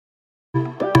Hi.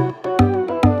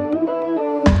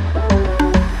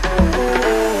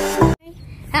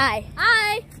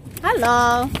 Hi.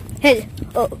 Hello. Hey.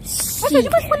 Oh, shit. Okay, you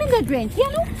must put in the drain. Yeah,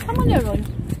 no? Come on your own.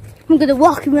 I'm gonna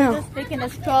walk around. Just taking a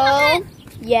stroll.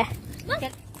 Yeah.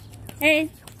 Okay. Hey.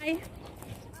 Hi.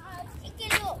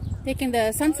 Taking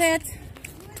the sunset.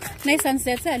 Nice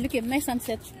sunset. Look at nice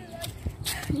sunset.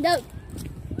 No.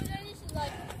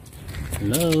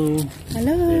 Hello.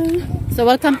 Hello. So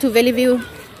welcome to Valley View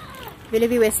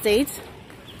Estate.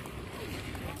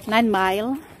 9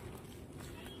 Mile.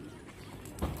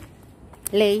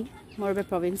 Leh, Morbe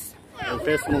Province. I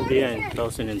first moved here in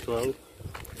 2012.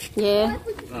 Yeah.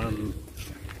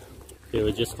 They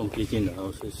were just completing the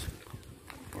houses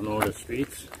on all the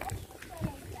streets.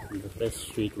 And the first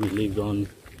street we lived on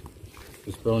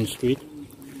is Brown Street,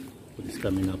 which is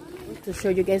coming up. To show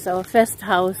you guys our first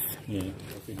house. Yeah.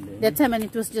 That time when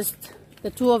it was just the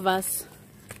two of us.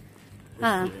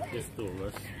 Just two of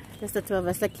us. Just the two of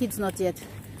us. The kids not yet.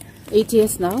 8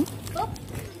 years now.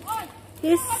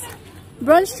 Yes.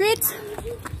 Brown Street.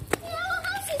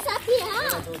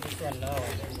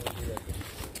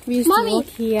 We used to walk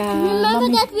here. Remember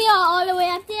Mommy, that we are all the way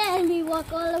up there and we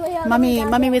walk all the way up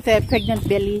Mommy with a pregnant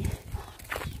belly.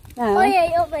 Oh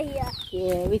yeah, over here.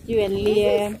 Yeah, with you and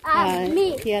Liam.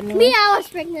 Me. Piano. Me, I was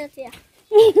pregnant here.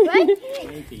 Right?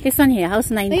 This one here,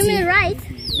 house 90. You mean right?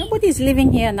 Nobody's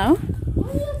living here now.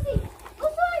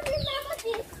 Also, I remember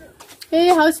this. Hey,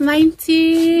 house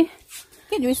 90.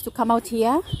 Okay, you used to come out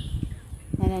here.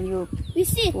 And then you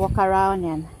walk around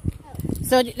and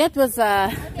so that was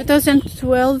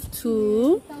 2012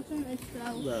 to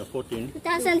 14.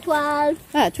 2012.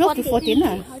 12 to 14.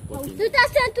 2012,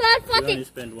 14. We only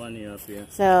spent 1 year up here.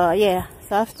 So yeah,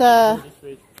 so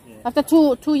after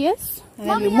two years, and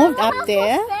then we moved up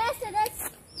there.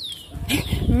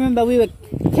 Remember, we were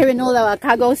carrying all our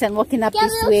cargoes and walking up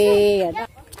this way. And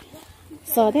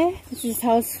so there, this is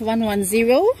house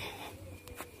 110.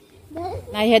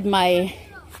 I had my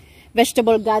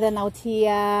vegetable garden out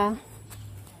here.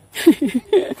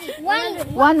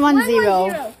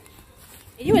 110.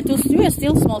 You were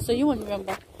still small, so you won't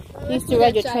remember. You used to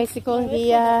ride your tricycle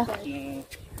here.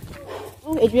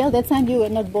 Oh, Adriel, that time you were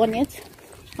not born yet.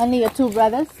 Only your two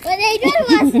brothers. When Adrian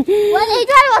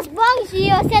was born, she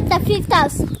was at the 5th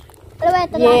house.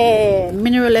 Yeah,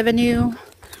 Mineral Avenue.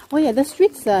 Oh yeah, the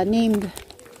streets are named.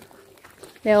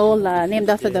 They're all named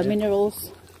after the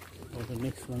minerals. Oh, the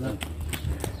next one up.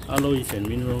 Alloys and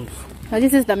minerals. So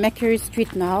this is the Mercury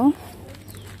Street now.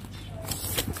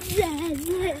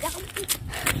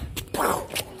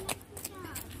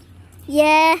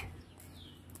 Yeah.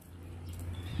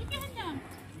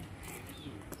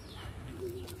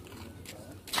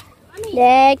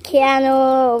 The piano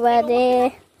over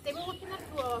there.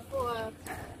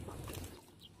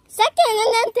 Second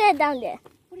and then third down there.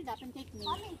 Put it up and take me.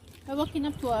 We're walking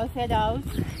up to our third house.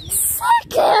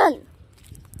 Second!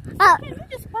 We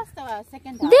just passed our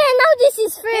second house. There, now this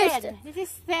is first. Third. This is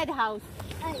third house.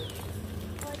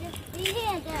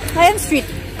 Here, Iron Street.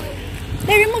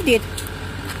 They removed it.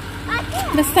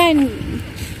 The sign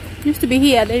used to be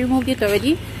here. They removed it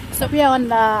already. So we are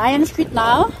on Iron Street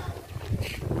now.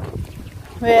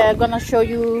 We're gonna show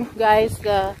you guys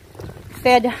our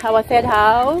third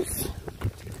house.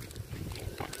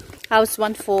 House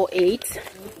 148.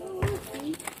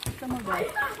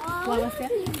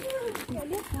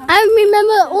 I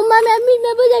remember, oh man, I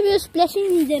remember that we were splashing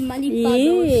in the money pot.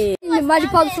 Yeah. The money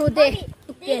pot so there.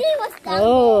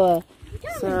 Oh,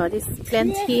 so this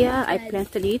plant here, I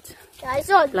planted it. I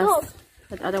saw it. Plus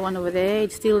that other one over there,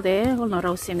 it's still there. Hold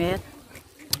on,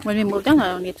 when we moved on,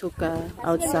 I only took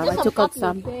out some. I took out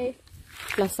some.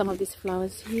 Plus some of these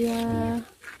flowers here.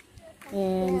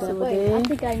 And over there, I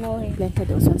think I know him. planted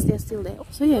those ones. They're still there.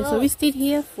 So yeah, so we stayed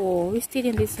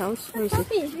in this house. Where is it?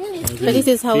 So this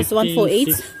is house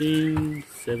 148. 16,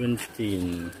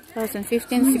 17.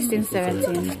 2015, 16,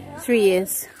 17. 3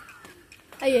 years.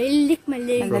 I lick my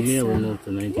leg. From here we moved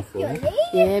to 94.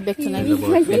 Yeah, back to About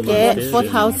 94. 3 Yeah, months fourth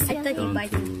house. down to 3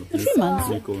 months.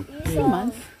 3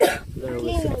 months. There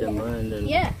was September and then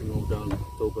we moved down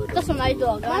October. That's my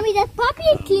dog. Mommy, that puppy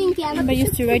is clean piano. Remember, I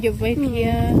used to ride your bike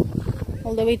here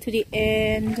all the way to the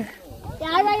end. Yeah,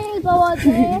 I will go out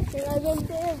there.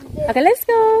 Okay, let's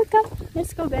go. Come,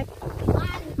 let's go back.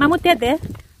 Mamut there.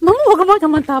 Mama, walk about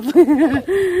on top.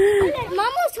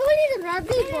 Mama's holding the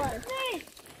rugby ball.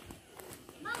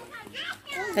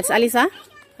 That's Alisa.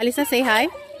 Alisa, say hi.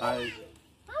 Hi.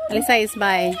 Alisa is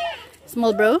my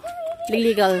small bro.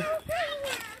 Illegal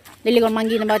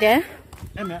mangi na ba there?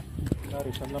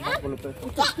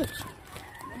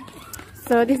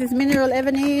 So this is Mineral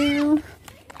Avenue.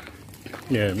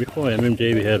 Yeah, before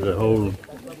MMJ we had the whole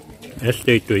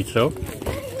estate to itself.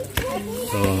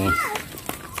 So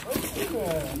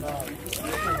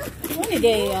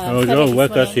all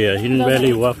workers here, Hidden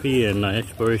Valley, Wafi and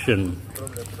exploration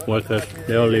workers,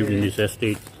 they all lived in this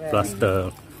estate plus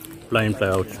the flying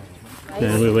clouds.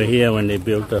 And we were here when they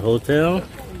built the hotel.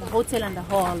 The hotel and the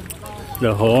hall.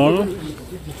 The hall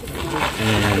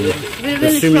and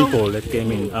the swimming pool that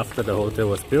came in after the hotel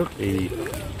was built. They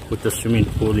put the swimming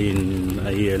pool in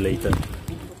a year later.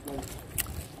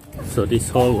 So this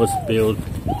hall was built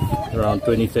around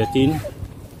 2013.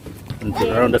 And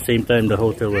around the same time the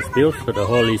hotel was built. So the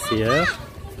hall is here.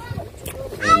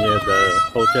 And yeah, the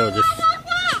hotel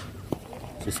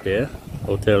just there.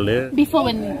 Hotel there. Before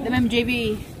when the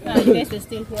MMJB, you guys were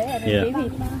still here,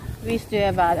 MMJB, we used to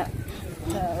have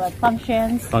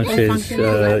functions,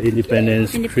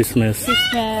 Independence, Christmas,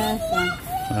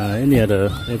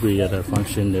 every other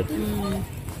function that.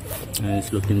 And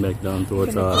it's looking back down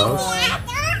towards our house.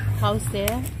 House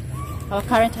there, our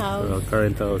current house. Our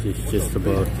current house is just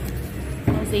about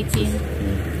house 18.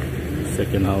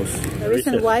 Second house. The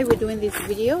reason why we're doing this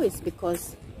video is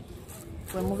because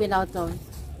we're moving out of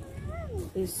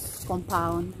this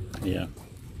compound. Yeah.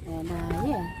 And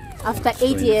yeah. After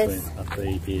 8 years. After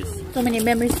 8 years. So many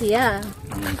memories here.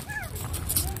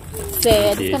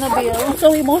 Sad. It's gonna be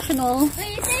so emotional.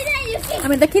 I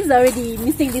mean, the kids are already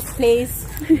missing this place.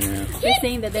 Yeah. They're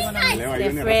saying that they're gonna miss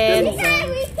their friends.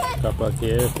 Car park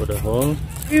here for the hall.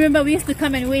 Remember, we used to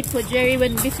come and wait for Jerry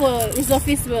before his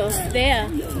office was there.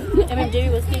 I mean, Jerry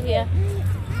was still here.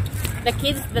 The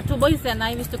kids, the two boys and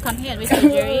I used to come here and wait for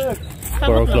Jerry.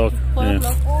 4 o'clock. 4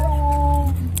 o'clock.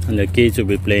 And the kids will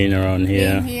be playing around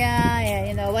here. Yeah,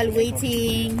 you know, while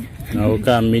waiting. Now we'll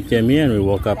come meet them here and we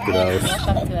walk up to the house. Walk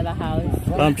up to the house.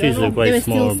 Palm trees are quite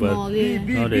small, but yeah.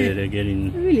 now they're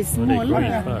getting really small. they're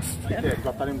growing fast.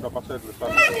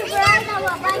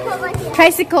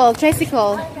 Tricycle.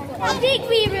 I think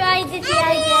we ride it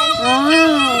again.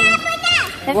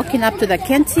 Wow. Walking up to the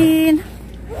canteen.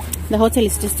 The hotel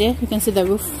is just there. You can see the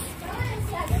roof.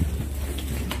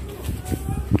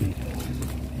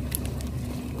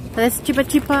 That's Chipa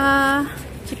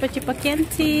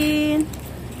canteen.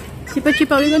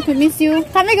 Chipa, we're going to miss you.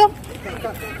 Come, we go.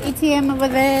 ATM over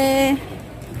there.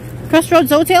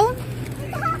 Crossroads Hotel.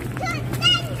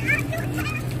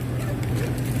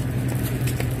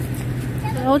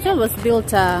 The hotel was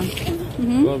built.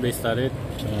 Well, they started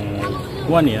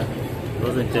 1 year.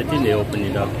 2013 they opened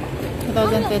it up.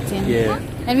 2013. Yeah.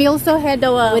 And we also had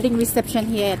our wedding reception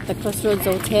here at the Crossroads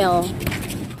Hotel.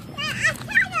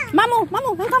 Mamu,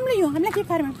 welcome to you. I'm like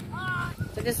Carmen.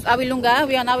 So this is Awilunga.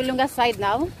 We're on Awilunga side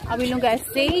now. Awilunga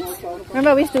Estate.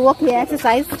 Remember, we used to walk here,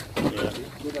 exercise. Yeah.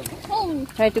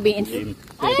 Try to be in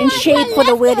shape for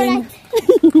the wedding.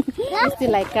 We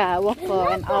still like walk for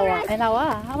an hour.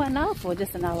 How an hour for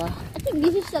just an hour? I think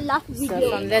this is the last video. So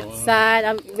from that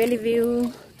side, Valley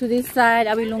View, to this side,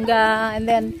 Awilunga, and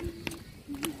then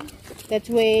that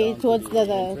way towards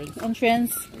the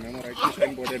entrance.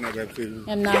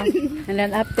 And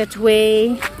then up that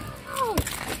way.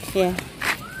 Yeah.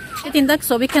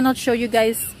 So we cannot show you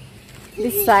guys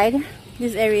this side,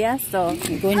 this area. So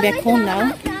we're going back home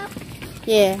now.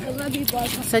 Yeah.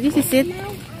 So this is it.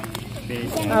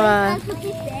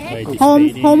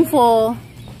 Home for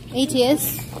 8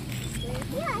 years.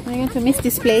 We're going to miss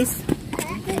this place.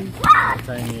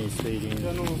 Time is fading.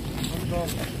 We're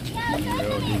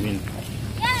all leaving.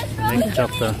 Next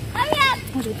chapter.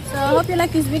 So I hope you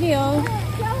like this video.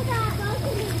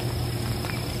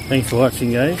 Thanks for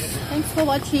watching, guys. Thanks for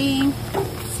watching.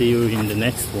 See you in the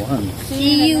next one.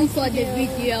 See you for the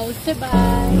video.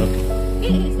 Bye.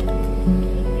 Okay.